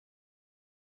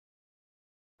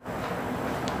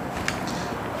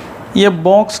A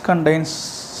box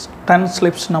contains 10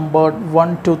 slips numbered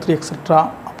 1, 2, 3,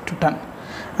 etc. up to 10.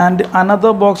 And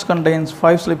another box contains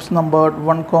 5 slips numbered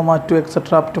 1, 2,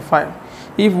 etc. up to 5.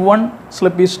 If one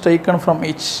slip is taken from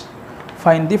each,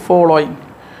 find the following: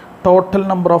 total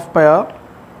number of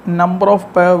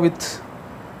pair with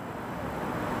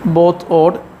both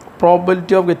odd,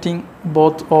 probability of getting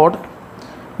both odd,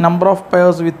 number of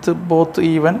pairs with both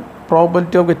even,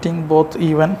 probability of getting both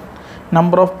even,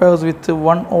 number of pairs with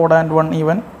one odd and one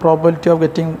even, probability of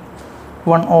getting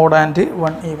one odd and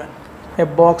one even. A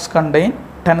box contains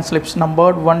 10 slips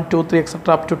numbered 1, 2, 3,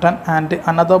 etc. up to 10, and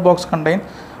another box contains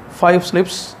 5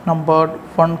 slips numbered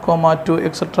 1, 2,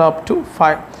 etc. up to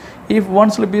 5. If one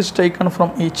slip is taken from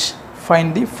each,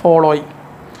 find the following.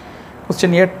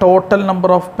 Question A, total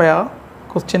number of pair.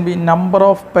 Question B, number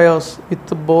of pairs with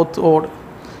both odd.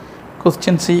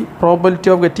 Question C, probability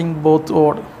of getting both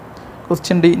odd.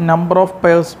 Question D, number of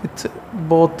pairs with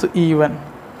both even.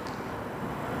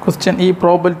 Question E,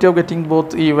 probability of getting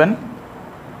both even.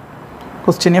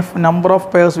 Question F, number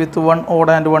of pairs with one odd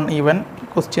and one even.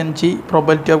 Question G,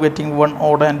 probability of getting one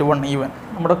odd and one even.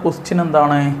 നമ്മുടെ question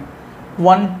എന്താണ്?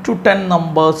 1 to 10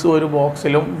 numbers ഒരു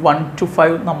ബോക്സിലും 1 to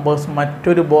 5 numbers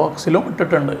മറ്റൊരു ബോക്സിലും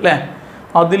ഇട്ടിട്ടുണ്ട് അല്ലേ?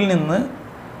 അതിൽ നിന്ന്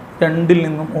രണ്ടിൽ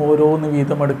നിന്നും ഓരോന്ന്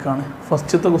വീതം എടുക്കുകയാണ്.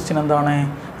 ഫസ്റ്റത്തെ ക്വസ്റ്റ്യൻ എന്താണ്?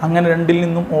 അങ്ങനെ രണ്ടിൽ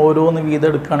നിന്നും ഓരോന്ന് വീതം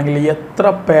എടുക്കുകയാണെങ്കിൽ എത്ര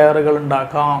പെയറുകൾ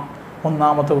ഉണ്ടാക്കാം?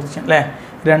 ഒന്നാമത്തെ ക്വസ്റ്റ്യൻ അല്ലേ?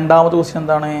 രണ്ടാമത്തെ ക്വസ്റ്റ്യൻ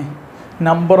എന്താണ്?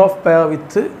 Number of pair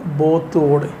with both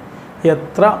odd,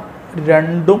 എത്ര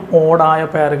രണ്ടും ഓടായ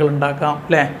പെയറുകൾ ഉണ്ടാക്കാം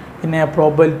അല്ലേ? പിന്നെ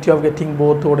probability of getting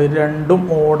both odd, രണ്ടും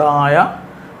ഓടായ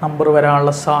നമ്പർ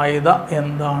വരാനുള്ള സാധ്യത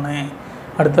എന്താണ്?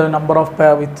 അടുത്ത number of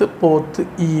pair with both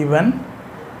even,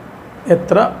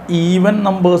 എത്ര ഈവൻ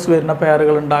നമ്പേഴ്സ് വരുന്ന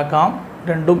പെയറുകൾ ഉണ്ടാക്കാം?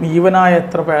 രണ്ടും ഈവനായ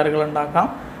എത്ര പെയറുകൾ ഉണ്ടാക്കാം?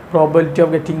 Probability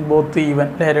of getting both even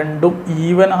അല്ലേ? രണ്ടും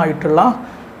ഈവൻ ആയിട്ടുള്ള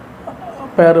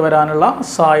പെയർ വരാനുള്ള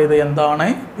സാധ്യത എന്താണ്?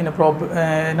 പിന്നെ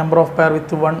number of pair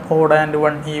with one odd and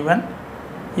one even,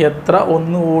 എത്ര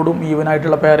ഒന്ന് ഓടും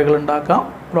ഈവനായിട്ടുള്ള പെയറുകൾ ഉണ്ടാക്കാം?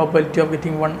 Probability of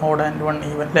getting one odd and one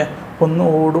even അല്ലേ? ഒന്ന്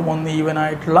ഓടും ഒന്ന്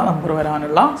ഈവനായിട്ടുള്ള നമ്പർ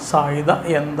വരാനുള്ള സാധ്യത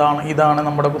എന്താണ്? ഇതാണ്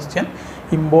നമ്മുടെ ക്വസ്റ്റ്യൻ.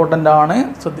 ഇമ്പോർട്ടൻ്റ് ആണ്,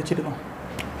 ശ്രദ്ധിച്ചിരുന്നു.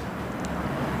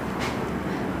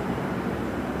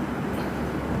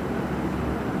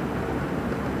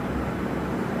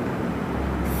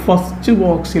 ഫസ്റ്റ്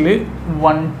ബോക്സിൽ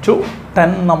 1 to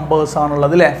 10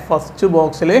 നമ്പേഴ്സാണുള്ളത് അല്ലേ? ഫസ്റ്റ്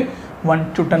ബോക്സിൽ 1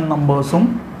 to 10 നമ്പേഴ്സും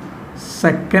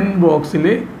സെക്കൻഡ് ബോക്സിൽ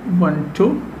 1 to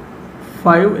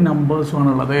 5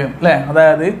 നമ്പേഴ്സുമാണുള്ളത് അല്ലേ?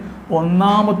 അതായത്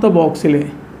ഒന്നാമത്തെ ബോക്സിൽ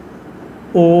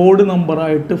ഓഡ്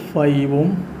നമ്പറായിട്ട് 5ഉം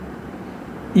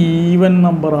ഈവൻ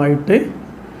നമ്പറായിട്ട്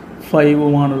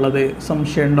 5ഉമാണുള്ളത്.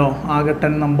 സംശയമുണ്ടോ? ആകെ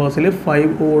 10 നമ്പേഴ്സിൽ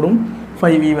 5 ഓടും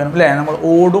 5 ഈവനും അല്ലേ? നമ്മൾ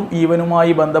ഓടും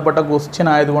ഈവനുമായി ബന്ധപ്പെട്ട ക്വസ്റ്റ്യൻ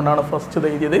ആയതുകൊണ്ടാണ് ഫസ്റ്റ്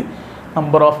എഴുതിയത്.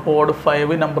 Number of odd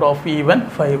 5, number of even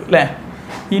 5 അല്ലേ?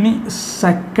 ഇനി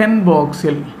സെക്കൻഡ്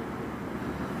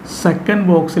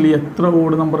ബോക്സിൽ എത്ര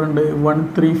ഓഡ് നമ്പർ ഉണ്ട്? 1,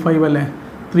 3, 5 അല്ലേ?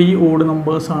 3 ഓഡ്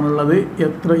നമ്പേഴ്സാണുള്ളത്.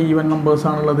 എത്ര ഈവൻ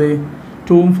നമ്പേഴ്സാണുള്ളത്?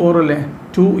 2ഉം 4 അല്ലേ?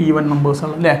 2 ഈവൻ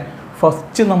നമ്പേഴ്സാണ് അല്ലേ?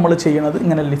 ഫസ്റ്റ് നമ്മൾ ചെയ്യണത്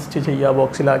ഇങ്ങനെ ലിസ്റ്റ് ചെയ്യുക,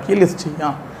 ബോക്സിലാക്കി ലിസ്റ്റ്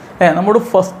ചെയ്യാം. നമ്മുടെ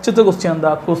ഫസ്റ്റത്തെ ക്വസ്റ്റ്യൻ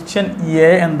എന്താ? ക്വസ്റ്റ്യൻ എ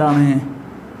എന്താണ്?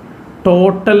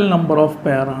 ടോട്ടൽ നമ്പർ ഓഫ്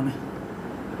പെയർ ആണ്.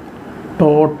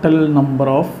 Total number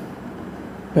of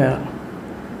pair.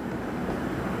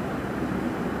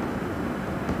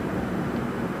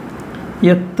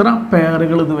 എത്ര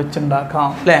പെയറുകൾ ഇത് വെച്ചുണ്ടാക്കാം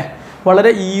അല്ലേ?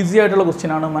 വളരെ ഈസി ആയിട്ടുള്ള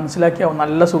ക്വസ്റ്റ്യൻ ആണ്, മനസ്സിലാക്കിയാവും,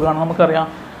 നല്ല സുഖമാണ്. നമുക്കറിയാം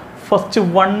ഫസ്റ്റ്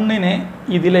 1ന്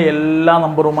ഇതിലെ എല്ലാ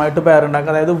നമ്പറുമായിട്ട് പെയർ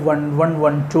ഉണ്ടാക്കാം. അതായത് 1, 1,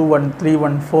 1, 2, 1, 3,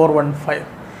 1, 4, 1, 5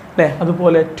 അല്ലേ?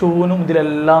 അതുപോലെ 2നും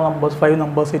ഇതിലെല്ലാ നമ്പേഴ്സ് 5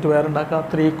 നമ്പേഴ്സായിട്ട് പെയർ ഉണ്ടാക്കാം,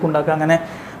 3ക്കും ഉണ്ടാക്കാം. അങ്ങനെ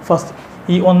ഫസ്റ്റ്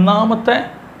ഈ ഒന്നാമത്തെ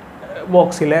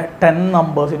ബോക്സിലെ 10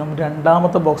 നമ്പേഴ്സിനും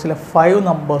രണ്ടാമത്തെ ബോക്സിലെ 5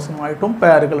 നമ്പേഴ്സുമായിട്ടും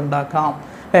പെയറുകൾ ഉണ്ടാക്കാം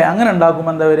അല്ലേ? അങ്ങനെ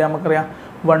ഉണ്ടാക്കുമ്പോൾ എന്താ വരിക? നമുക്കറിയാം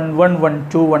 1, 1, 1,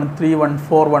 2, 1, 3, 1,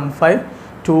 4, 1, 5,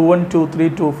 2, 1, 2, 3,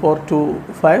 2, 4, 2,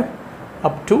 5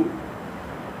 up to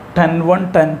 10, 1,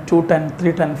 10, 2, 10,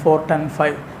 3, 10, 4, 10,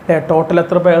 5 അല്ലേ? ടോട്ടൽ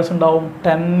എത്ര പെയർസ് ഉണ്ടാവും?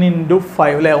 10 into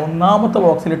 5 അല്ലേ? ഒന്നാമത്തെ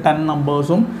ബോക്സിൽ 10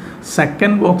 നമ്പേഴ്സും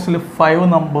സെക്കൻഡ് ബോക്സിൽ 5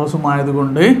 നമ്പേഴ്സും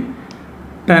ആയതുകൊണ്ട്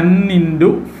 10 into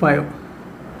 5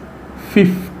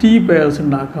 50 പെയർസ്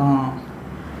ഉണ്ടാക്കാം.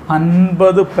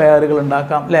 50 പെയറുകൾ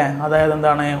ഉണ്ടാക്കാം അല്ലേ? അതായത്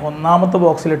എന്താണ്? ഒന്നാമത്തെ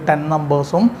ബോക്സിൽ 10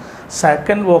 നമ്പേഴ്സും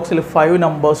സെക്കൻഡ് ബോക്സിൽ 5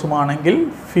 നമ്പേഴ്സുമാണെങ്കിൽ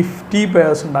 50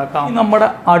 പെയർസ് ഉണ്ടാക്കാം. നമ്മുടെ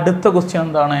അടുത്ത ക്വസ്റ്റ്യൻ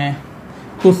എന്താണ്?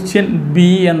 ക്വസ്റ്റ്യൻ ബി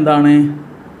എന്താണ്?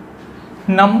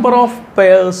 Number of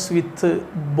pairs with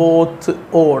both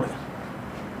odd.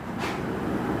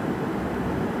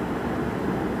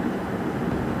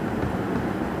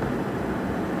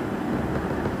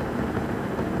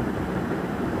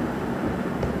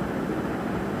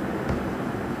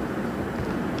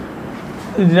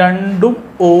 രണ്ടും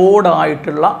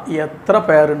ഓടായിട്ടുള്ള എത്ര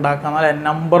പെയർ ഉണ്ടാക്കാം അല്ലെ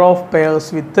number of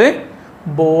pairs with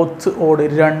both odd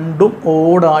രണ്ടും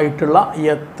ഓടായിട്ടുള്ള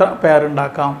എത്ര പെയർ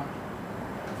ഉണ്ടാക്കാം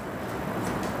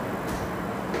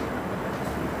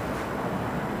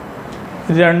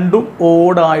രണ്ടും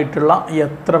ഓടായിട്ടുള്ള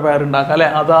എത്ര പെയർ ഉണ്ടാക്കാം അല്ലെ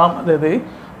അതായത്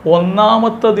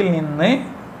ഒന്നാമത്തതിൽ നിന്ന്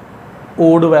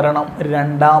ഓട് വരണം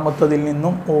രണ്ടാമത്തതിൽ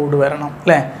നിന്നും ഓട് വരണം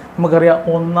അല്ലേ നമുക്കറിയാം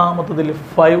ഒന്നാമത്തതിൽ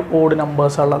 5 ഓഡ്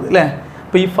നമ്പേഴ്സ് ഉള്ളത് അല്ലേ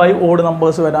അപ്പോൾ ഈ 5 ഓഡ്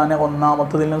നമ്പേഴ്സ് വരാനേ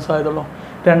ഒന്നാമത്തതിൽ നിന്ന് സാധ്യതയുള്ളൂ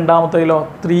രണ്ടാമത്തതിലോ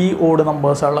 3 ഓഡ്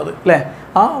നമ്പേഴ്സ് ഉള്ളത് അല്ലേ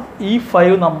ഈ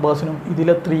 5 നമ്പേഴ്സിനും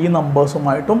ഇതിലെ 3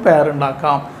 നമ്പേഴ്സുമായിട്ടും പെയർ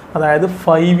ഉണ്ടാക്കാം അതായത്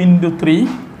 5 × 3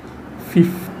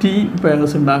 15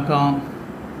 പെയർസ് ഉണ്ടാക്കാം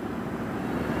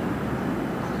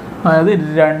അതായത്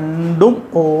രണ്ടും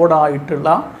ഓടായിട്ടുള്ള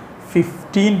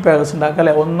 15 പെയർസ് ഉണ്ടാക്കുക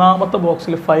അല്ലേ ഒന്നാമത്തെ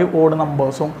ബോക്സിൽ 5 ഓഡ്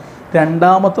നമ്പേഴ്സും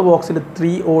രണ്ടാമത്തെ ബോക്സിൽ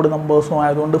 3 ഓഡ് നമ്പേഴ്സും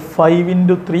ആയതുകൊണ്ട് 5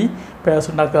 × 3 പെയർസ്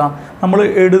ഉണ്ടാക്കുക നമ്മൾ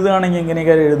എഴുതുകയാണെങ്കിൽ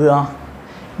എങ്ങനെയൊക്കെ എഴുതുക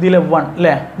ഇതിലെ 1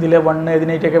 അല്ലേ ഇതിലെ 1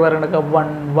 ഏതിനായിട്ടൊക്കെ പെയർ ഉണ്ടാക്കുക 1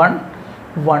 1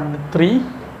 1 3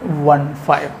 1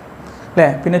 5 അല്ലേ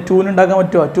പിന്നെ 2 ഉണ്ടാക്കാൻ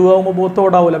പറ്റുമോ 2 ആകുമ്പോൾ ബോത്ത്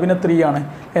ഓടാവില്ല പിന്നെ 3 ആണ്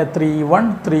 3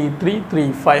 1 3 3 3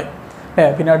 5 അല്ലേ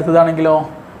പിന്നെ അടുത്തതാണെങ്കിലോ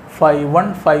 5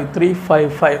 1 5 3 5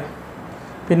 5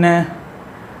 പിന്നെ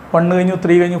 1 കഴിഞ്ഞു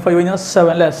 3 കഴിഞ്ഞു 5 കഴിഞ്ഞു 7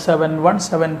 അല്ലേ 7 1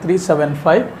 7 3 7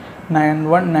 5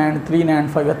 9 1 9 3 9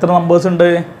 5 എത്ര നമ്പേഴ്സ് ഉണ്ട്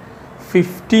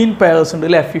 15 പെയർസ് ഉണ്ട്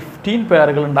അല്ലേ 15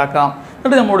 പെയറുകൾ ഉണ്ടാക്കാം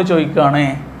എന്നിട്ട് നമ്മളോട് ചോദിക്കുകയാണ്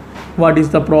what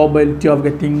is the probability of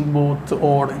getting both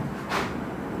odd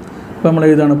അപ്പോൾ നമ്മൾ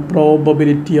എഴുതാണ്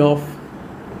probability of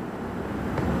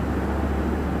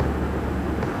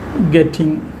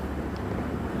getting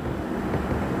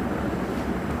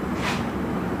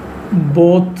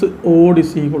both odd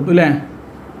is equal to അല്ലേ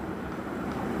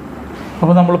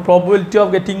അപ്പോൾ നമ്മൾ probability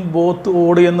of getting both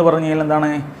odd എന്ന് പറഞ്ഞു കഴിഞ്ഞാൽ എന്താണ്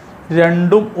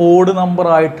രണ്ടും ഓഡ് നമ്പർ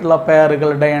ആയിട്ടുള്ള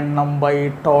പെയറുകളുടെ എണ്ണം by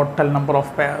total number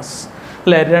of pairs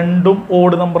അല്ലേ രണ്ടും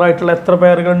ഓഡ് നമ്പർ ആയിട്ടുള്ള എത്ര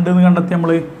പെയറുകൾ ഉണ്ട് എന്ന് കണ്ടെത്തി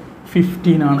നമ്മൾ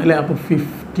 15 ആണ് അല്ലേ അപ്പോൾ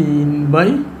 15 ബൈ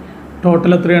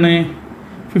ടോട്ടൽ എത്രയാണ്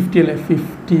 50 അല്ലേ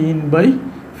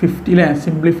 15/50 അല്ലേ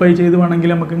സിംപ്ലിഫൈ ചെയ്ത്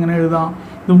വേണമെങ്കിൽ നമുക്ക് ഇങ്ങനെ എഴുതാം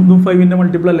ഇതും 5ൻ്റെ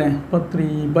മൾട്ടിപ്പിൾ അല്ലേ അപ്പോൾ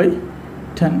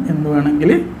 3/10 എന്ന്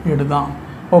വേണമെങ്കിൽ എഴുതാം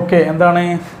ഓക്കെ എന്താണ്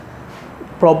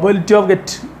probability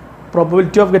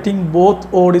of getting both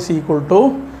odd is equal to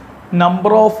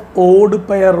number of odd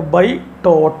pair by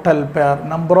total pair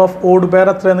number of odd pair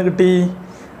എത്രയെന്ന് കിട്ടി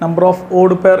number of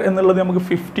odd pair എന്നുള്ളത് നമുക്ക്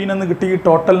 15 എന്ന് കിട്ടി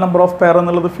total number of pair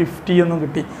എന്നുള്ളത് 50 എന്നും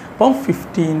കിട്ടി അപ്പം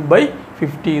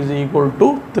 15/50 is equal to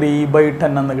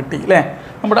 3/10 എന്ന് കിട്ടി അല്ലേ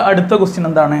നമ്മുടെ അടുത്ത ക്വസ്റ്റ്യൻ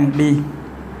എന്താണ്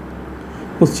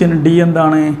ക്വസ്റ്റ്യൻ ഡി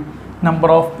എന്താണ് number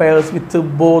of pairs with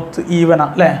both even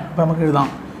അല്ലേ അപ്പോൾ നമുക്ക് എഴുതാം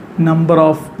number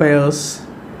of pairs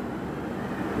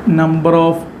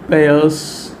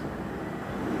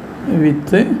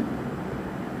with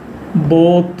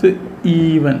both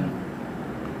even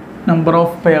number of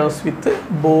pairs with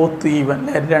both even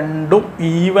രണ്ടും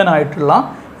ഈവൻ ആയിട്ടുള്ള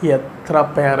എത്ര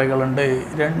പെയറുകളുണ്ട്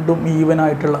രണ്ടും ഈവൻ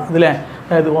ആയിട്ടുള്ള അതില്ലേ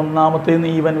അതായത് ഒന്നാമത്തേന്ന്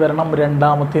ഈവൻ വരണം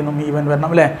രണ്ടാമത്തേന്നും ഈവൻ വരണം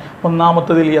അല്ലേ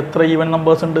ഒന്നാമത്തേതിൽ എത്ര ഈവൻ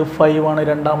നമ്പേഴ്സ് ഉണ്ട് 5 ആണ്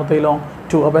രണ്ടാമത്തേലോ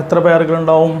 2 അപ്പോൾ എത്ര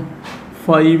പെയറുകളുണ്ടാവും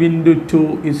 5 × 2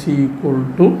 is equal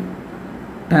to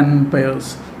 10 pairs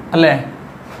അല്ലേ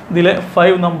ഇതിലെ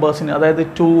 5 നമ്പേഴ്സിന് അതായത്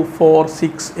 2 4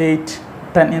 6 8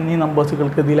 10 എന്നീ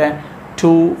നമ്പേഴ്സുകൾക്ക് ഇതിലെ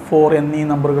 2 4 എന്നീ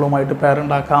നമ്പറുകളുമായിട്ട് പെയർ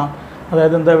ഉണ്ടാക്കാം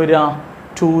അതായത് എന്താ വരിക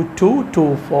 2 2 2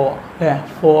 4 അല്ലേ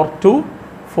 4 2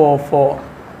 4 4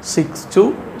 6 2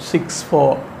 6 4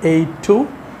 8 2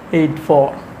 8 4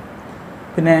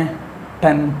 പിന്നെ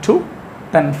 10 2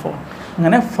 10 4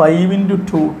 അങ്ങനെ 5 ×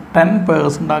 2 10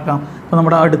 പേഴ്സ് ഉണ്ടാക്കാം അപ്പോൾ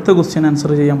നമ്മുടെ അടുത്ത ക്വസ്റ്റ്യൻ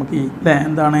ആൻസർ ചെയ്യാം നമുക്ക് അല്ലേ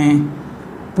എന്താണ്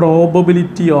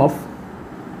probability of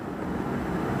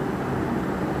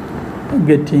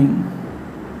getting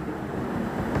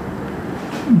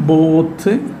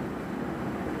both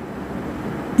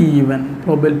even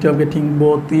probability of getting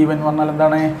both even എന്ന് പറഞ്ഞാൽ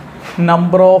എന്താണ്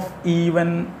number of even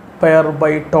pair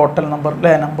by total number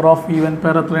അല്ലേ നമ്പർ ഓഫ് ഈവൻ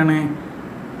പെയർ എത്രയാണ്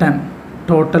 10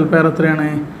 ടോട്ടൽ പെയർ എത്രയാണ്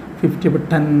 50 അപ്പോൾ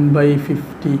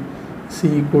 10/50 is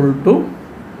equal to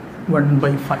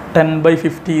 1/5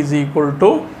 10/50 is equal to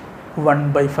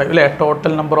 1/5 അല്ലേ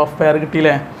ടോട്ടൽ നമ്പർ ഓഫ് പെയർ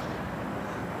കിട്ടിയില്ലേ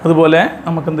അതുപോലെ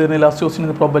നമുക്ക് എന്ത് ചെയ്യുന്നത് last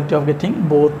question probability of getting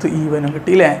both ഈവനും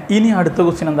കിട്ടിയില്ലേ ഇനി അടുത്ത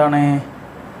ക്വസ്റ്റ്യൻ എന്താണ്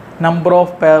number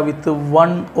of pair with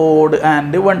 1 odd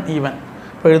and 1 even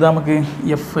അപ്പോൾ എഴുതാം നമുക്ക്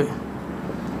F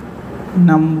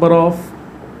number of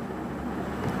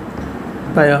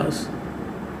pairs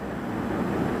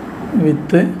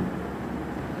with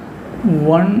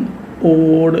 1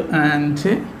 odd and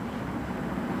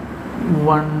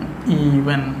 1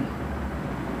 even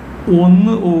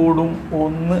ഒന്ന് ഓടും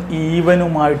ഒന്ന്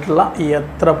ഈവനുമായിട്ടുള്ള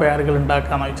എത്ര പെയറുകൾ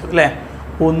ഉണ്ടാക്കാമെന്ന് ചോദിച്ചത് അല്ലേ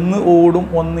ഒന്ന് ഓടും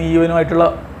ഒന്ന് ഈവനുമായിട്ടുള്ള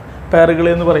പെയറുകൾ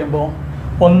എന്ന് പറയുമ്പോൾ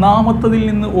ഒന്നാമത്തതിൽ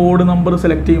നിന്ന് ഓഡ് നമ്പർ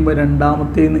സെലക്ട് ചെയ്യുമ്പോൾ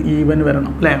രണ്ടാമത്തേൽ നിന്ന് ഈവൻ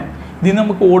വരണം അല്ലേ. ഇതിൽ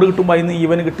നമുക്ക് ഓഡ് കിട്ടുമ്പോൾ അതിൽ നിന്ന്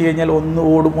ഈവൻ കിട്ടി കഴിഞ്ഞാൽ ഒന്ന്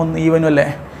ഓടും ഒന്ന് ഈവനും അല്ലേ.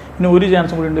 പിന്നെ ഒരു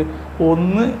ചാൻസും കൂടി ഉണ്ട്,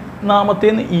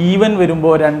 ഒന്നാമത്തേന്ന് ഈവൻ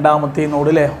വരുമ്പോൾ രണ്ടാമത്തേന്ന് ഓട്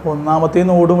അല്ലേ.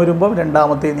 ഒന്നാമത്തേന്ന് ഓടും വരുമ്പോൾ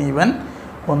രണ്ടാമത്തേന്ന് ഈവൻ,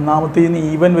 ഒന്നാമത്തേന്ന്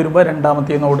ഈവൻ വരുമ്പോൾ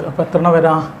രണ്ടാമത്തേന്ന് ഓട്. അപ്പോൾ എത്ര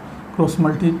വരാം? ക്രോസ്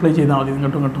മൾട്ടിപ്ലൈ ചെയ്താൽ മതി.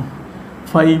 കിട്ടും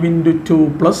 5 × 2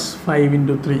 + 5 ×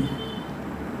 3,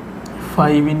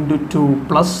 5 × 2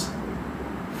 +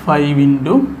 5 ×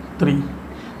 3.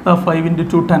 5 ×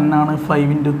 2 10 ആണ്, 5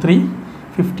 × 3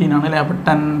 15 ആണ് അല്ലേ. അപ്പോൾ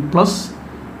 10 +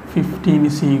 15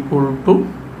 =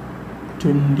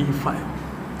 25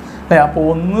 അല്ലേ. അപ്പോൾ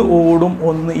ഒന്ന് ഓടും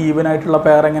ഒന്ന് ഈവൻ ആയിട്ടുള്ള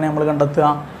പെയർ എങ്ങനെ നമ്മൾ കണ്ടെത്തുക?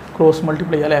 ക്രോസ്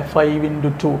മൾട്ടിപ്ലൈ അല്ലേ. 5 ×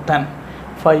 2 10,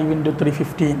 5 × 3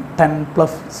 15, 10 +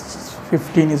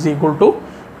 15 =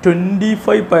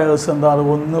 25 പെയർസ് എന്താ? അത്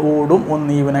ഒന്ന് ഓടും ഒന്ന്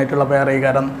ഈവൻ ആയിട്ടുള്ള പെയർ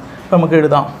കാരണം. അപ്പോൾ നമുക്ക്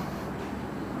എഴുതാം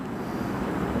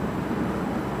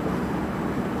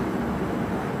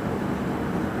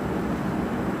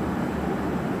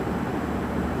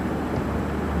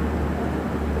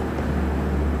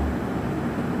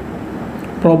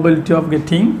probability of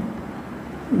getting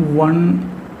one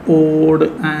odd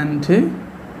and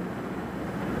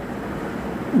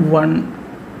one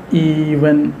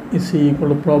even is equal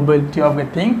to probability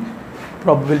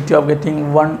of getting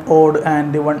one odd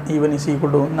and one even is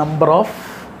equal to number of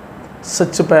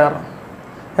such pair.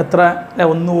 എത്ര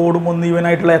ഒന്ന് ഓടും ഒന്ന് ഈവൻ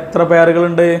ആയിട്ടുള്ള എത്ര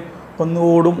പെയറുകളുണ്ട്? ഒന്ന്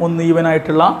ഓടും ഒന്ന് ഈവൻ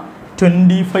ആയിട്ടുള്ള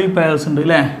 25 പെയർസ് ഉണ്ട്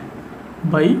അല്ലേ.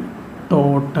 By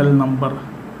total number.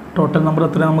 Total number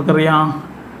എത്ര നമുക്കറിയാം?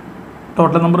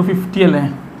 ടോട്ടൽ നമ്പർ 50 അല്ലേ.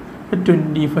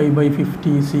 25/50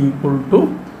 is equal to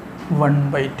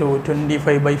 1/2.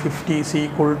 25/50 is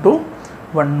equal to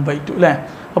 1/2 അല്ലേ.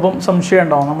 അപ്പം സംശയം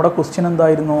ഉണ്ടാവും, നമ്മുടെ ക്വസ്റ്റ്യൻ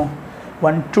എന്തായിരുന്നു?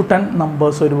 1 to 10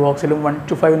 നമ്പേഴ്സ് ഒരു ബോക്സിലും 1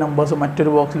 to 5 നമ്പേഴ്സ്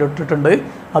മറ്റൊരു ബോക്സിലും ഇട്ടിട്ടുണ്ട്.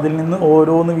 അതിൽ നിന്ന്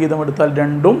ഓരോന്ന് വീതം എടുത്താൽ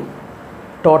രണ്ടും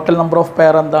ടോട്ടൽ നമ്പർ ഓഫ്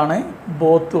പെയർ എന്താണ്?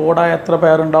 ബോത്ത് ഓടായ എത്ര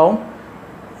പെയർ ഉണ്ടാവും?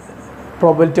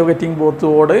 പ്രോബബിലിറ്റി ഓഫ് ഗെറ്റിംഗ്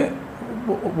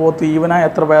ബോത്ത് ഈവനായ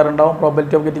എത്ര പെയർ ഉണ്ടാവും?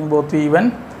 Probability of getting both even.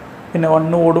 പിന്നെ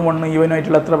 1 ഓടും 1 ഈവനും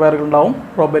ആയിട്ടുള്ള എത്ര പെയറുകൾ ഉണ്ടാവും?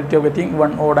 Probability of getting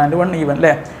 1 odd and 1 even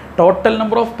അല്ലേ. ടോട്ടൽ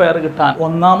നമ്പർ ഓഫ് പെയർ കിട്ടാൻ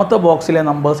ഒന്നാമത്തെ ബോക്സിലെ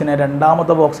നമ്പേഴ്സിനെ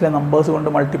രണ്ടാമത്തെ ബോക്സിലെ നമ്പേഴ്സ് കൊണ്ട്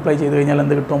മൾട്ടിപ്ലൈ ചെയ്ത് കഴിഞ്ഞാൽ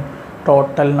എന്ത് കിട്ടും?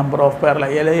 ടോട്ടൽ നമ്പർ ഓഫ് പെയർ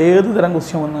അല്ലേ. ഏത് തരം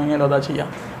ക്വസ്റ്റ്യൻ വന്നു കഴിഞ്ഞാലും അതാ ചെയ്യാം.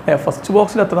 ഫസ്റ്റ്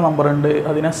ബോക്സിൽ എത്ര നമ്പർ ഉണ്ട്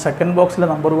അതിനെ സെക്കൻഡ് ബോക്സിലെ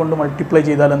നമ്പർ കൊണ്ട് മൾട്ടിപ്ലൈ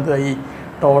ചെയ്താൽ എന്തായി?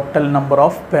 ടോട്ടൽ നമ്പർ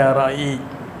ഓഫ് പെയർ ആയി.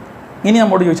 ഇനി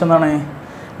നമ്മോട് ചോദിച്ചെന്താണ്?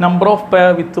 Number of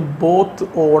pair with both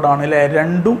ഓടാണ് അല്ലേ.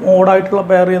 രണ്ടും ഓടായിട്ടുള്ള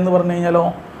പെയർ എന്ന് പറഞ്ഞു കഴിഞ്ഞാലോ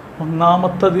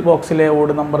ഒന്നാമത്തെ ബോക്സിലെ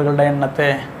ഓഡ് നമ്പറുകളുടെ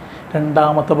എണ്ണത്തെ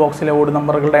രണ്ടാമത്തെ ബോക്സിലെ ഓഡ്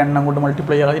നമ്പറുകളുടെ എണ്ണം കൊണ്ട്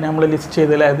മൾട്ടിപ്ലൈ ചെയ്യുക. അതിന് നമ്മൾ ലിസ്റ്റ്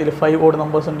ചെയ്തില്ലേ. ഇതിൽ 5 ഓഡ്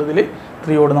നമ്പേഴ്സ് ഉണ്ട്, ഇതിൽ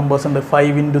 3 ഓഡ് നമ്പേഴ്സ് ഉണ്ട്.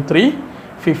 5 × 3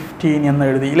 15 എന്ന്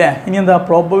എഴുതി അല്ലേ. ഇനി എന്താ?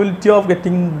 Probability of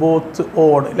getting both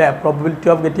odd അല്ലേ. Probability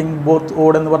of getting both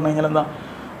odd എന്ന് പറഞ്ഞു കഴിഞ്ഞാൽ എന്താ?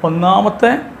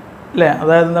 ഒന്നാമത്തെ അല്ലേ,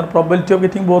 അതായത് എന്താണ്? Probability of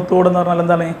getting both odd എന്ന് പറഞ്ഞാൽ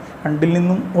എന്താണ്? രണ്ടിൽ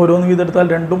നിന്നും ഓരോന്ന് വീതെടുത്താൽ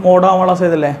രണ്ടും ഓടാവാനുള്ള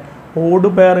സാധ്യതയല്ലേ. ഓഡ്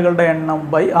പെയറുകളുടെ എണ്ണം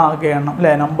ബൈ ആകെ എണ്ണം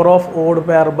അല്ലേ. Number of odd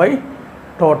pair by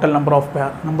total number of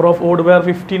pair. Number of odd pair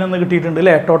 15 എന്ന് കിട്ടിയിട്ടുണ്ട്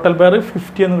അല്ലേ. ടോട്ടൽ പെയർ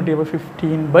 50 എന്ന് കിട്ടി. അപ്പോൾ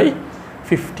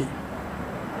 15/50.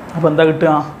 അപ്പോൾ എന്താ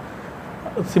കിട്ടുക?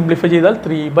 സിംപ്ലിഫൈ ചെയ്താൽ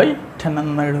 3/10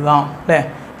 എന്ന് എഴുതാം അല്ലേ.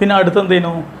 പിന്നെ അടുത്ത് എന്ത്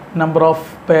ചെയ്യുന്നു? Number of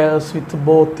pairs with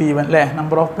both even അല്ലേ.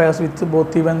 Number of pairs with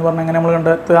both even എന്ന് പറഞ്ഞാൽ എങ്ങനെ നമ്മൾ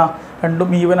കണ്ടെത്തുക? രണ്ടും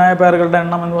ഈവനായ പെയറുകളുടെ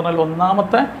എണ്ണം എന്ന് പറഞ്ഞാൽ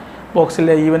ഒന്നാമത്തെ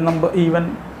ബോക്സിലെ ഈവൻ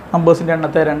നമ്പേഴ്സിൻ്റെ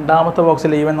എണ്ണത്തെ രണ്ടാമത്തെ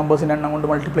ബോക്സിലെ ഈവൻ നമ്പേഴ്സിൻ്റെ എണ്ണം കൊണ്ട്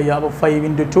മൾട്ടിപ്ലൈ ചെയ്യുക. അപ്പോൾ 5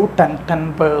 × 2 10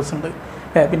 പെയർസ് ഉണ്ട്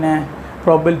അല്ലേ. പിന്നെ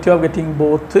probability of getting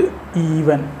both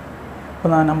even. അപ്പോൾ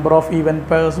number of even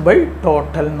pairs by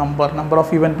total number. Number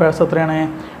of even pairs എത്രയാണ്?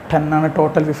 10 ആണ്.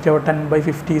 ടോട്ടൽ 50. അപ്പോൾ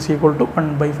 10/50 is equal to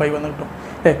 1/5 എന്ന് കിട്ടും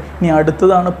അല്ലേ. ഇനി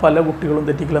അടുത്തതാണ് പല കുട്ടികളും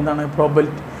തെറ്റിക്കൽ. എന്താണ്?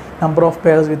 Probability number of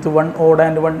pairs with 1 odd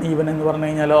and 1 even എന്ന് പറഞ്ഞു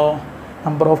കഴിഞ്ഞാലോ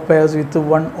number of pairs with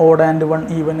 1 odd and 1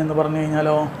 even എന്ന് പറഞ്ഞു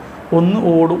കഴിഞ്ഞാലോ ഒന്ന്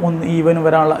ഓടും ഒന്ന് ഈവനും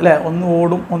വരാനുള്ള അല്ലേ. ഒന്ന്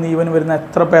ഓടും ഒന്ന് ഈവനും വരുന്ന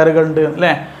എത്ര പെയറുകളുണ്ട്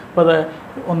അല്ലേ. അപ്പോൾ അത്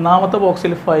ഒന്നാമത്തെ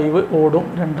ബോക്സിൽ 5 ഓടും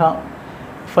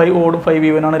 5 ഓടും 5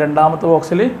 ഈവനാണ്. രണ്ടാമത്തെ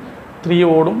ബോക്സിൽ 3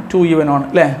 ഓടും 2 ഈവനുമാണ്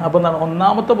അല്ലേ. അപ്പോൾ എന്താണ്?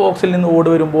 ഒന്നാമത്തെ ബോക്സിൽ നിന്ന് ഓട്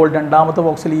വരുമ്പോൾ രണ്ടാമത്തെ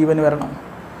ബോക്സിൽ ഈവൻ വരണം.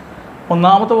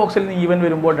 ഒന്നാമത്തെ ബോക്സിൽ നിന്ന് ഈവൻ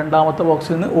വരുമ്പോൾ രണ്ടാമത്തെ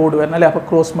ബോക്സിൽ നിന്ന് ഓട് വരണം അല്ലേ. അപ്പോൾ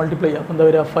ക്രോസ് മൾട്ടിപ്ലൈ ചെയ്യാം. അപ്പോൾ എന്താ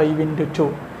വരിക? 5 × 2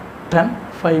 10,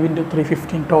 5 × 3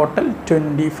 15, ടോട്ടൽ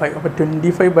 25. അപ്പോൾ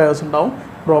 25 പെയർസ് ഉണ്ടാവും.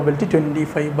 പ്രോബബിലിറ്റി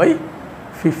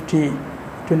 25/50.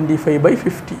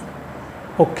 25/50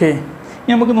 ഓക്കെ.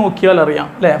 ഇനി നമുക്ക് നോക്കിയാൽ അറിയാം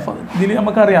അല്ലേ. ഇതിൽ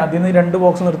നമുക്കറിയാം ഇതിൽ നിന്ന് 2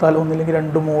 ബോക്സ് നിർത്താൽ ഒന്നില്ലെങ്കിൽ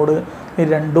 2 ഓട്,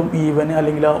 2 ഈവന്,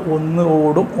 അല്ലെങ്കിൽ 1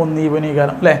 ഓടും 1 ഈവൻ ഈ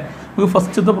കാലം അല്ലേ. നമുക്ക്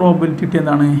ഫസ്റ്റത്തെ പ്രോബബിലിറ്റി കിട്ടിയ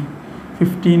എന്താണ്?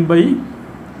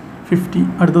 15/50.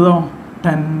 അടുത്തതോ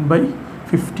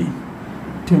 10/50,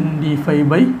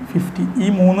 25/50. ഈ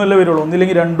മൂന്നല്ലേ വരുള്ളൂ.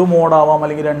 ഒന്നില്ലെങ്കിൽ 2 ഓടാവാം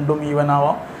അല്ലെങ്കിൽ 2 ഈവൻ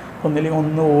ആവാം. ഒന്നിൽ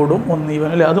 1 ഓടും 1 ഈവൻ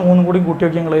അല്ലേ. അത് മൂന്നും കൂടി കൂട്ടി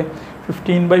നോക്കി ഞങ്ങൾ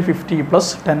 15/50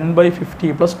 പ്ലസ് 10/50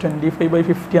 പ്ലസ്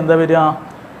 25/50 എന്താ വരിക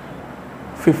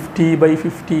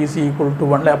 50/50 ഈസ് ഈക്വൽ ടു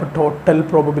 1 അല്ലേ. അപ്പോൾ ടോട്ടൽ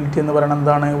പ്രോബബിലിറ്റി എന്ന് പറയുന്നത്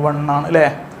എന്താണ് 1 ആണ് അല്ലേ.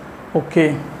 ഓക്കെ,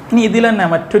 ഇനി ഇതിൽ തന്നെ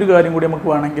മറ്റൊരു കാര്യം കൂടി നമുക്ക്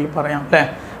വേണമെങ്കിൽ പറയാം അല്ലേ.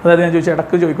 അതായത് ഞാൻ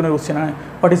ഇടയ്ക്ക് ചോദിക്കുന്ന ക്വസ്റ്റ്യനാണ്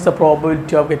what is the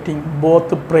probability of getting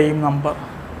both prime number.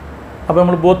 അപ്പോൾ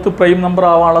നമ്മൾ ബോത്ത് പ്രൈം നമ്പർ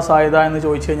ആവാനുള്ള സാധ്യത എന്ന്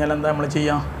ചോദിച്ചു കഴിഞ്ഞാൽ എന്താ നമ്മൾ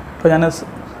ചെയ്യുക? അപ്പോൾ ഞാൻ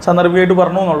സന്ദർഭമായിട്ട്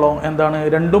പറഞ്ഞു എന്നുള്ളൂ, എന്താണ്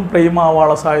രണ്ടും പ്രൈം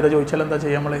ആവാനുള്ള സാധ്യത ചോദിച്ചാൽ എന്താ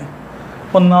ചെയ്യുക? നമ്മൾ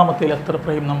ഒന്നാമത്തേൽ എത്ര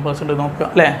പ്രൈം നമ്പേഴ്സ് ഉണ്ട് നോക്കുക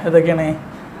അല്ലേ. ഏതൊക്കെയാണ്?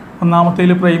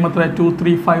 ഒന്നാമത്തേൽ പ്രൈം എത്ര 2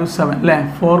 3 5 7 അല്ലേ.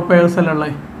 4 പേഴ്സ് അല്ലേ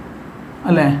ഉള്ളത്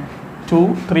അല്ലേ. 2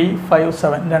 3 5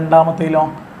 7. രണ്ടാമത്തേലോ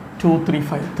 2 3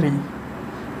 5 3.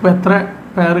 അപ്പോൾ എത്ര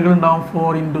പെയറുകൾ ഉണ്ടാവും?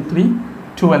 4 × 3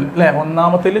 12 അല്ലേ.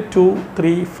 ഒന്നാമത്തേൽ 2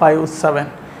 3 5 7.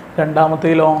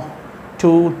 രണ്ടാമത്തേലോ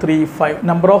 2 3 5.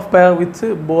 Number of pair with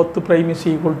both prime is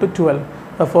equal to 12.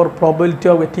 Therefore probability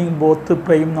of getting both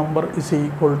prime number is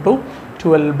equal to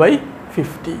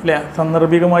 12/50 അല്ലേ.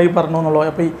 സന്ദർഭികമായി പറഞ്ഞു എന്നുള്ളൂ.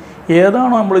 അപ്പോൾ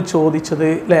ഏതാണോ നമ്മൾ ചോദിച്ചത്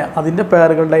അല്ലേ അതിൻ്റെ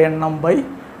പെയറുകളുടെ എണ്ണം ബൈ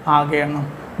ആകെ എണ്ണം.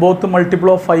 ബോത്ത് മൾട്ടിപ്പിൾ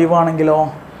ഓഫ് 5 ആണെങ്കിലോ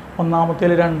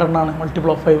ഒന്നാമത്തേൽ 2 എണ്ണമാണ്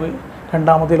മൾട്ടിപ്പിൾ ഓഫ് 5,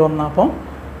 രണ്ടാമത്തേൽ 1. അപ്പം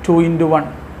 2 × 1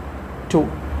 2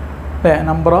 അല്ലേ.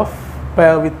 Number of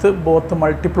pair with both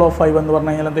multiple of 5 എന്ന്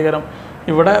പറഞ്ഞു കഴിഞ്ഞാൽ എന്തെങ്കിലും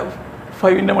ഇവിടെ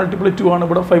 5ൻ്റെ മൾട്ടിപ്പിൾ 2 ആണ്,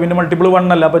 ഇവിടെ 5ൻ്റെ മൾട്ടിപ്പിൾ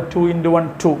 1 അല്ല. അപ്പോൾ 2 × 1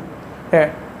 2.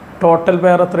 ടോട്ടൽ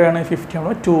പെയർ എത്രയാണ് 50 ആണ്.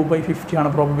 2/50 ആണ്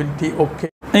probability. Okay,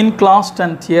 in class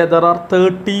 10th A there are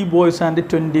 30 boys and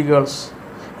 20 girls.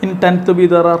 In 10th B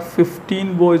there are 15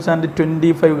 boys and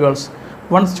 25 girls.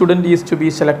 One student is to be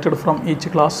selected from each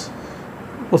class.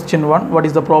 Question 1, what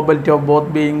is the probability of both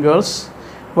being girls?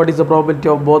 What is the probability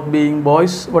of both being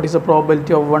boys? What is the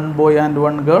probability of one boy and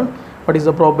one girl? What is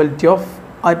the probability of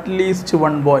at least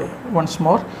one boy? Once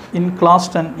more, in class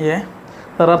 10A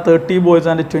there are 30 boys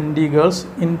and 20 girls.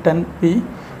 In 10B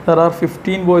there are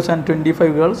 15 boys and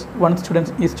 25 girls. One student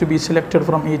is to be selected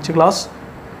from each class.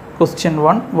 Question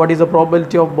 1, what is the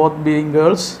probability of both being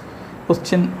girls?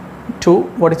 Question 2,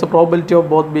 what is the probability of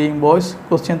both being boys?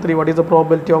 Question 3, what is the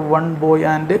probability of one boy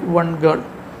and one girl?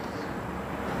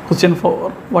 Question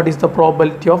 4, what is the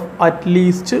probability of at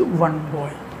least one boy?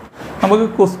 നമുക്ക്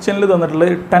ക്വസ്റ്റ്യനിൽ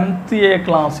തന്നിട്ടുള്ളത് 10th A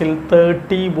ക്ലാസ്സിൽ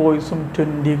 30 ബോയ്സും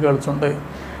 20 ഗേൾസും ഉണ്ട്.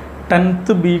 10th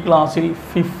B ക്ലാസ്സിൽ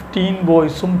 15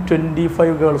 ബോയ്സും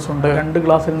 25 ഗേൾസും ഉണ്ട്. 2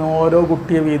 ക്ലാസ്സിൽ നിന്ന് ഓരോ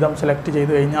കുട്ടിയെ വീതം സെലക്ട്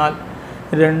ചെയ്ത് കഴിഞ്ഞാൽ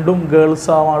രണ്ടും ഗേൾസ്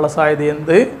ആവാനുള്ള സാധ്യത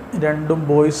എന്ത്, രണ്ടും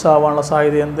ബോയ്സ് ആവാനുള്ള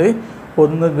സാധ്യത എന്ത്,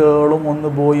 ഒന്ന് ഗേളും ഒന്ന്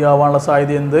ബോയ് ആവാനുള്ള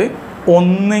സാധ്യത എന്ത്,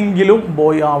 ഒന്നെങ്കിലും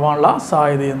ബോയ് ആവാനുള്ള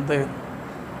സാധ്യത എന്ത്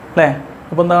അല്ലേ.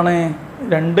 അപ്പോൾ എന്താണ്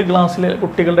 2 ക്ലാസ്സിലെ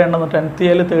കുട്ടികളുടെ എണ്ണം 10th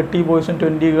Aയിൽ 30 ബോയ്സും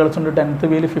 20 ഗേൾസും ഉണ്ട്. 10th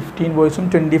Bയിൽ 15 ബോയ്സും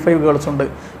 25 ഗേൾസും ഉണ്ട്.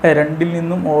 രണ്ടിൽ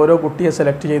നിന്നും ഓരോ കുട്ടിയെ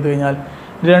സെലക്ട് ചെയ്ത് കഴിഞ്ഞാൽ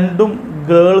രണ്ടും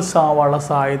ഗേൾസ് ആവാനുള്ള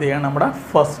സാധ്യതയാണ് നമ്മുടെ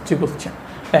ഫസ്റ്റ് ക്വസ്റ്റ്യൻ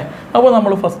അല്ലേ. അപ്പോൾ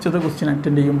നമ്മൾ ഫസ്റ്റത്തെ ക്വസ്റ്റ്യൻ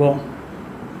അറ്റൻഡ് ചെയ്യുമ്പോൾ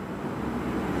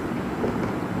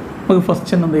നമുക്ക്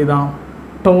ഫസ്റ്റ് എന്ത് ചെയ്താൽ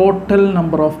total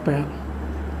number of pair,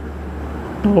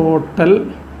 total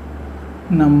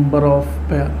number of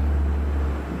pair,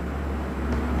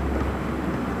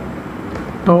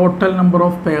 total number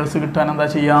of pairs കിട്ടാൻ എന്താ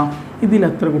ചെയ്യുക? ഇതിൽ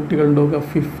എത്ര കുട്ടികളുണ്ടോ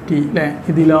 50 അല്ലേ,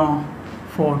 ഇതിലോ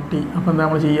 40. അപ്പോൾ എന്താ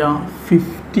നമ്മൾ ചെയ്യുക?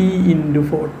 50 ×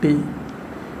 40.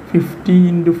 50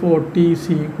 × 40 ഈസ്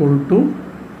ഈക്വൽ ടു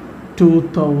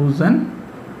 2000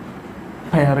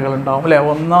 പെയറുകൾ ഉണ്ടാവും അല്ലേ.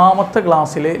 ഒന്നാമത്തെ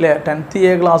ക്ലാസ്സിൽ അല്ലേ 10th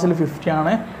A ക്ലാസ്സിൽ 50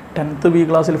 ആണ്, 10th B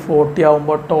ക്ലാസ്സിൽ 40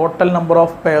 ആകുമ്പോൾ total number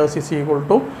of pairs is equal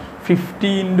to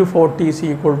 50 × 40 is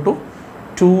equal to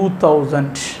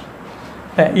 2000.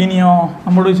 ഇനിയോ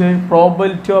നമ്മൾ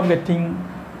probability of getting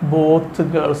both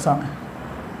girls ആണ്.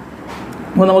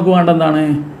 അപ്പോൾ നമുക്ക് വേണ്ട എന്താണ്?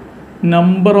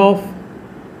 Number of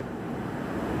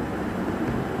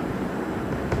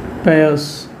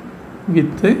pairs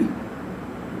with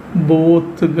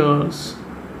both girls.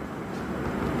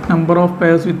 Number of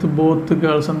pairs with both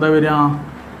girls എന്താ വരിക?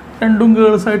 രണ്ടും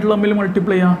ഗേൾസ് ആയിട്ടുള്ള തമ്മിൽ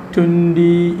മൾട്ടിപ്ലൈ ചെയ്യാം. 20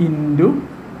 ×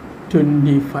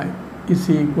 25 ഇസ്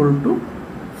ഈക്വൽ ടു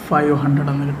 500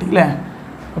 എന്ന് കിട്ടി അല്ലേ.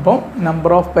 അപ്പോൾ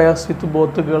number of pairs with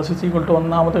both girls is equal to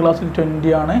ഒന്നാമത്തെ ക്ലാസ്സിൽ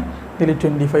 20 ആണ്, ഇതിൽ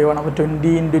 25 ആണ്. അപ്പോൾ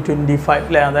 20 × 25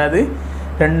 അല്ലേ, അതായത്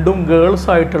രണ്ടും ഗേൾസ്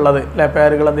ആയിട്ടുള്ളത് അല്ലേ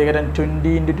പെയറുകൾ എന്തെങ്കിലും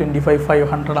 20 × 25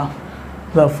 500 ആണ്.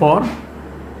 Therefore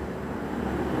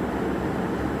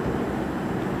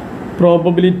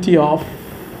probability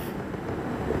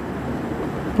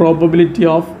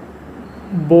of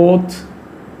both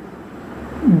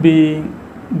being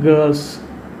girls,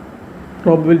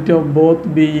 probability of both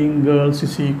being girls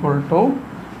is equal to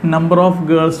number of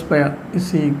girls pair is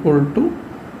equal to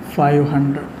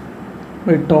 500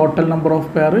 by total number of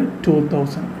pair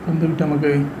 2000. എന്ത് കിട്ടും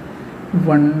നമുക്ക്?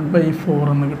 1/4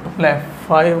 എന്ന് കിട്ടും അല്ലേ.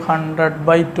 500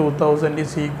 by 2000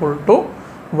 is equal to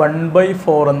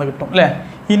 1/4 എന്ന് കിട്ടും അല്ലേ.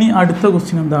 ഇനി അടുത്ത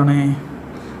ക്വസ്റ്റ്യൻ എന്താണ്?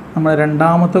 നമ്മുടെ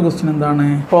രണ്ടാമത്തെ ക്വസ്റ്റ്യൻ എന്താണ്?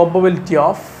 Probability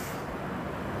of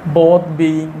both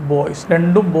being boys.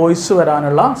 രണ്ടും ബോയ്സ്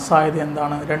വരാനുള്ള സാധ്യത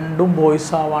എന്താണ്? രണ്ടും ബോയ്സ്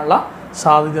ആവാനുള്ള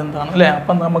സാധ്യത എന്താണ് അല്ലേ.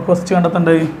 അപ്പം നമുക്ക് ഫസ്റ്റ്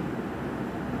കണ്ടെത്തേണ്ടത്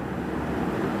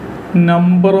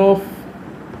number of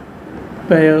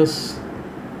pairs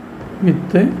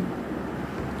with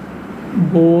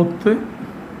both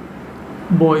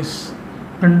boys.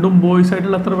 രണ്ടും ബോയ്സ്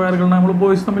ആയിട്ടുള്ള എത്ര പേരുകളുണ്ട്? നമ്മൾ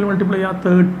ബോയ്സ് തമ്മിൽ മൾട്ടിപ്ലൈ ചെയ്യുക.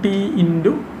 30 ×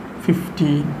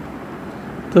 15.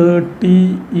 30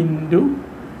 ×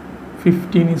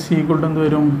 15 ഈസ് ഈക്വൽ ടു എന്ത്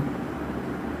വരും?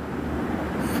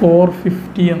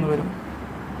 450 എന്ന് വരും.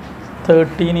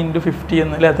 13 × 50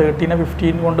 എന്ന് അല്ലേ. 13നെ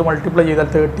 15 കൊണ്ട് മൾട്ടിപ്ലൈ ചെയ്താൽ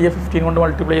 30യെ 15 കൊണ്ട്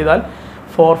മൾട്ടിപ്ലൈ ചെയ്താൽ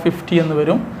 450 എന്ന്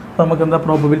വരും. അപ്പോൾ നമുക്ക് എന്താ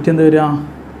പ്രോബബിലിറ്റി എന്ത് വരിക?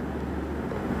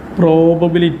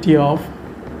 Probability of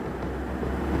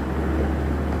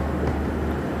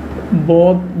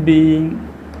both being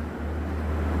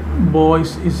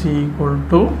boys is equal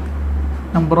to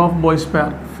number of boys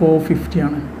pair 450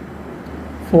 ആണ്.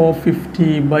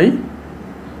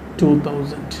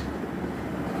 450/2000.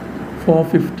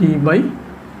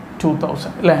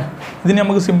 450/2000 അല്ലേ. ഇതിന്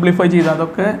നമുക്ക് സിംപ്ലിഫൈ ചെയ്താൽ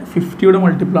അതൊക്കെ 50യുടെ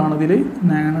മൾട്ടിപ്പിൾ ആണ്. ഇതിൽ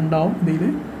 9 ഉണ്ടാവും, ഇതിൽ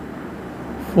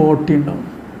 40 ഉണ്ടാവും.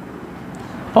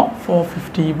 അപ്പോൾ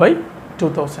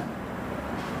 450/2000.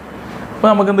 അപ്പോൾ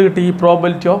നമുക്ക് എന്ത് കിട്ടി?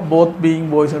 Probability of both being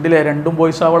boys കിട്ടി അല്ലേ. രണ്ടും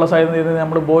ബോയ്സ് ആവാനുള്ള സാധ്യത ചെയ്തത്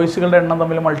നമ്മൾ ബോയ്സുകളുടെ എണ്ണം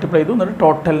തമ്മിൽ മൾട്ടിപ്ലൈ ചെയ്തു. എന്നിട്ട്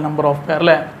ടോട്ടൽ നമ്പർ ഓഫ് പെയർ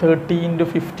അല്ലേ. 30 ×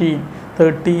 15.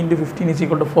 30 × 15 ഈസ്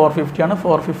ഈക്വൽ ടു 450 ആണ്.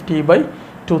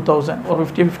 450/2000.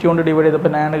 450 50 കൊണ്ട് ഡിവൈഡ്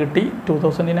ചെയ്തപ്പോൾ 9 കിട്ടി.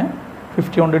 2000നെ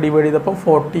 50 കൊണ്ട് ഡിവൈഡ് ചെയ്തപ്പോൾ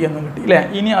 40 എന്ന് കിട്ടി അല്ലേ.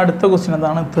 ഇനി അടുത്ത ക്വസ്റ്റ്യൻ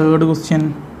എന്താണ്? Third question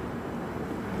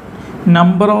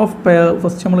number of pair.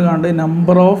 First നമ്മൾ കാണേണ്ടത്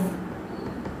number of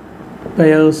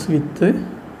pairs with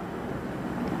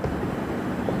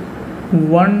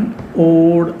 1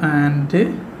 odd and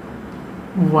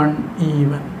 1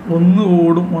 even. ഒന്ന്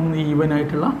ഓടും ഒന്ന് ഈവൻ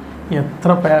ആയിട്ടുള്ള എത്ര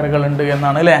പെയറുകളുണ്ട്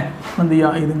എന്നാണ് അല്ലേ. എന്ത്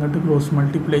ചെയ്യുക? ഇത് ഇങ്ങോട്ട് ക്രോസ്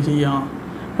മൾട്ടിപ്ലൈ ചെയ്യുക.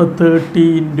 അപ്പോൾ 30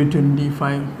 ×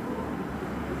 25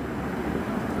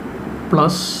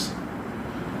 പ്ലസ്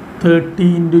 30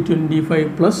 × 25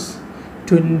 പ്ലസ്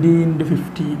 20 ×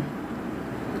 15.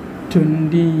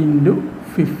 20 ×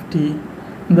 50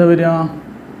 എന്താ വരിക?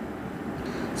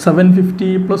 750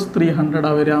 +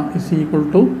 300 വരിക ഇസ് ഈക്വൽ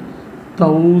ടു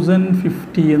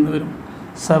 1050 എന്ന് വരും.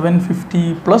 750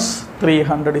 +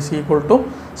 300 ഇസ് ഈക്വൽ ടു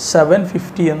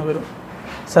 750 എന്ന് വരും.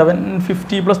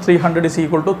 750 + 300 ഇസ്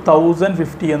ഈക്വൽ ടു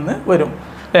 1050 എന്ന് വരും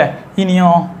അല്ലേ.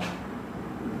 ഇനിയോ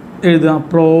എഴുതുക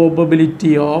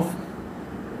probability of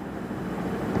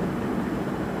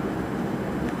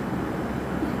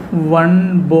one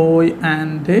boy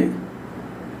and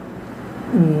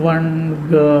one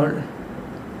girl.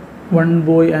 1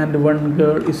 boy and 1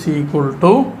 girl is equal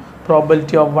to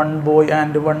probability of 1 boy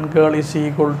and 1 girl is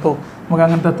equal to നമുക്ക്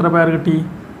അങ്ങനത്തെ എത്ര പേർ കിട്ടി?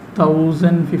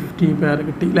 1050 പേർ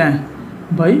കിട്ടി അല്ലേ.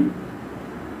 ബൈ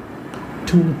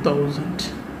 2000.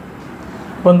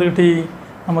 അപ്പോൾ എന്ത് കിട്ടി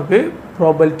നമുക്ക്?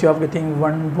 Probability of getting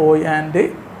 1 boy and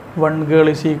 1 girl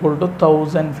is equal to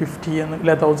 1050 എന്ന്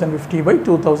അല്ലേ.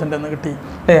 1050/2000 എന്ന് കിട്ടി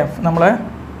അല്ലേ. നമ്മളെ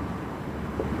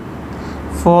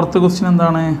ഫോർത്ത് ക്വസ്റ്റ്യൻ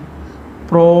എന്താണ്?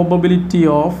 Probability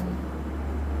of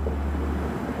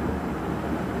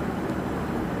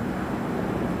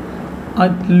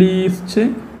at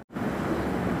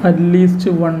least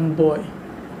 1 boy.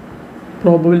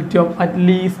 Probability of at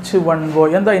least 1 boy.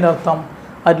 എന്താ അതിൻ്റെ അർത്ഥം?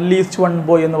 at least 1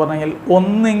 boy എന്ന് പറഞ്ഞാൽ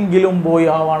ഒന്നെങ്കിലും ബോയ്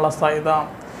ആവാനുള്ള സാധ്യത.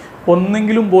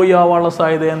 ഒന്നെങ്കിലും ബോയ് ആവാനുള്ള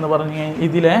സാധ്യത എന്ന് പറഞ്ഞു കഴിഞ്ഞാൽ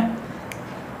ഇതിലെ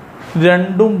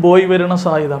രണ്ടും ബോയ് വരുന്ന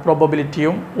സാധ്യത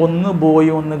പ്രോബബിലിറ്റിയും ഒന്ന്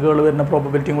ബോയും ഒന്ന് ഗേൾ വരുന്ന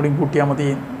പ്രോബബിലിറ്റിയും കൂടി കൂട്ടിയാൽ മതി.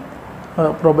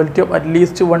 Probability of at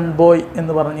least 1 boy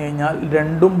എന്ന് പറഞ്ഞു കഴിഞ്ഞാൽ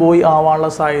രണ്ടും ബോയ് ആവാനുള്ള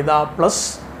സാധ്യത പ്ലസ്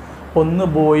ഒന്ന്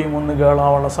ബോയും ഒന്ന് ഗേൾ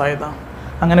ആവാനുള്ള സാധ്യത.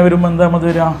 അങ്ങനെ വരുമ്പോൾ എന്താ നമുക്ക്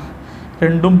വരിക?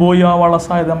 രണ്ടും ബോയ് ആവാനുള്ള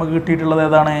സാധ്യത നമുക്ക് കിട്ടിയിട്ടുള്ളത്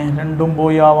ഏതാണ്? രണ്ടും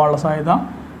ബോയ് ആവാനുള്ള സാധ്യത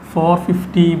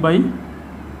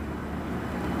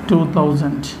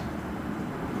 450/2000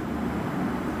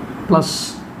 plus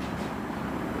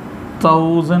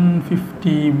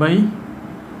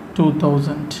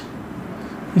 1050/2000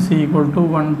 is equal to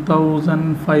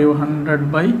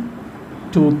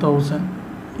 1500/2000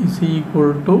 is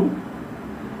equal to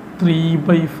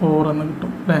 3/4 എന്ന്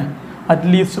കിട്ടും അല്ലേ.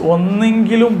 അറ്റ്ലീസ്റ്റ്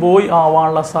ഒന്നെങ്കിലും ബോയ്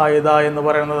ആവാനുള്ള സാധ്യത എന്ന്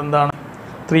പറയുന്നത് എന്താണ്?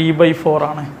 3/4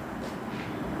 ആണ്.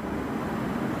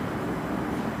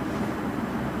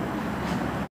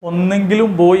 ഒന്നെങ്കിലും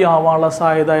ബോയ് ആവാനുള്ള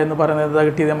സാധ്യത എന്ന് പറയുന്നത് എന്താ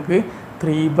കിട്ടിയത് നമുക്ക്?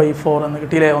 3/4 എന്ന്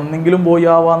കിട്ടിയില്ലേ. ഒന്നെങ്കിലും ബോയ്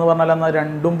ആവുക എന്ന് പറഞ്ഞാൽ എന്നാൽ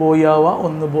രണ്ടും ബോയ് ആവുക,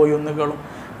 ഒന്ന് ബോയ് ഒന്ന് ഗേളും,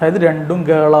 അതായത് രണ്ടും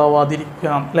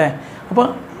ഗേളാവാതിരിക്കണം അല്ലേ. അപ്പോൾ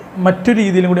മറ്റൊരു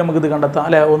രീതിയിലും കൂടി നമുക്കിത് കണ്ടെത്താം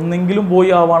അല്ലേ. ഒന്നെങ്കിലും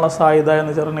ബോയ് ആവാനുള്ള സാധ്യത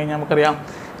എന്ന് പറഞ്ഞു കഴിഞ്ഞാൽ നമുക്കറിയാം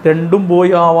രണ്ടും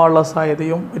ബോയ് ആവാനുള്ള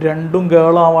സാധ്യതയും രണ്ടും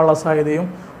ഗേളാവാനുള്ള സാധ്യതയും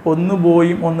ഒന്ന്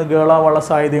ബോയും ഒന്ന് ഗേളാവാനുള്ള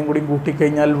സാധ്യതയും കൂടി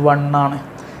കൂട്ടിക്കഴിഞ്ഞാൽ 1 ആണ്.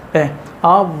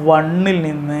 ആ 1-ൽ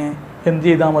നിന്ന് എന്ത്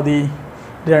ചെയ്താൽ മതി,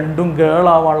 രണ്ടും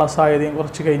ഗേളാവാനുള്ള സാധ്യതയും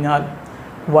കുറച്ച് കഴിഞ്ഞാൽ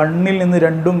 1-ൽ നിന്ന്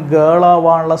രണ്ടും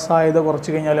ഗേളാവാനുള്ള സാധ്യത കുറച്ച്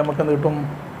കഴിഞ്ഞാൽ നമുക്ക് എന്ത് കിട്ടും,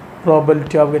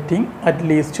 probability of getting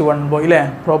at least 1 boy അല്ലേ.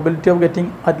 Probability of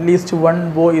getting at least 1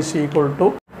 boy is equal to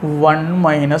 1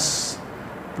 minus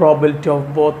probability of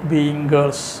both being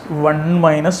girls. 1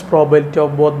 minus probability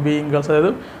of both being girls,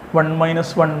 അതായത് 1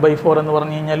 മൈനസ് 1/4 എന്ന്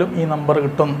പറഞ്ഞു കഴിഞ്ഞാലും ഈ നമ്പർ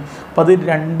കിട്ടും. അപ്പോൾ അത്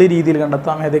 2 രീതിയിൽ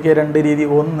കണ്ടെത്താം. ഏതൊക്കെയാണ് 2 രീതി?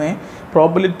 ഒന്ന്,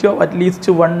 പ്രോബിലിറ്റി ഓഫ്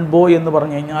അറ്റ്ലീസ്റ്റ് 1 ബോയ് എന്ന്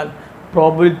പറഞ്ഞു കഴിഞ്ഞാൽ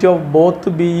probability of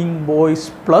both being boys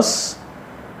plus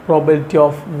probability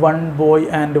of 1 boy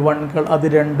and 1 girl, അത്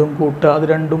രണ്ടും കൂട്ടുക. അത്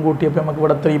രണ്ടും കൂട്ടിയപ്പോൾ നമുക്ക്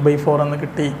ഇവിടെ 3/4 എന്ന്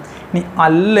കിട്ടി. ഇനി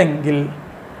അല്ലെങ്കിൽ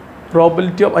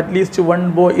probability of at least 1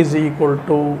 boy is equal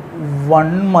to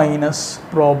 1 minus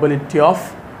probability of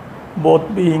both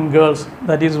being girls,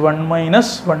 that is 1 minus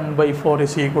 1/4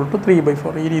 is equal to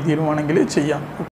 3/4. ഈ രീതിയിലും ആണെങ്കിൽ ചെയ്യാം.